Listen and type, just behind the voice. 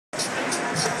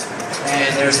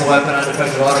And there's the weapon on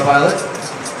Defective Autopilot.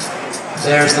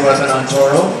 There's the weapon on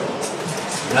Touro.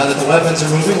 Now that the weapons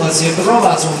are moving, let's see if the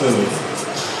robots will move.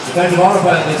 Defective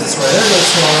Autopilot leads the square. There goes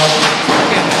Touro.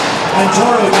 And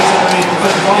Touro gets underneath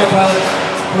Defective Autopilot,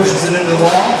 pushes it into the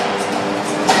wall.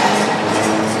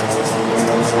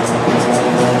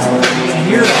 You can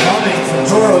hear the humming from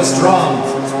Touro's drum.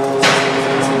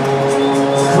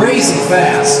 Crazy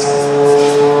fast.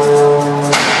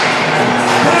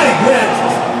 Big hit.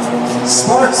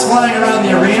 Sparks flying around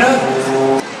the arena.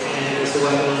 And there's the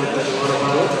weapon on Defective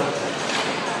Autopilot.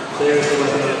 There's the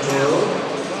weapon on Touro.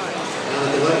 Now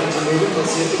that the weapons are moving,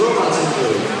 let's see if the robots will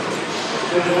move.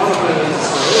 Defective Autopilot is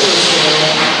Touro.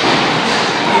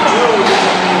 Touro gets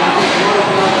on the Defective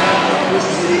Autopilot,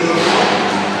 pushes it into the wall.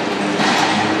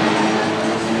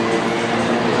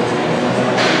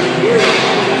 You can hear it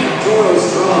coming from Touro's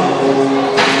drum.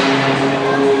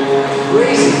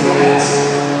 Crazy fast.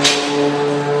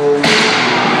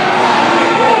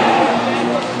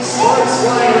 Sparks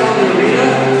flying around the arena.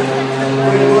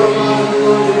 Defective Autopilot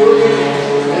moving.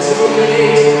 That's a movement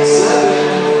 8.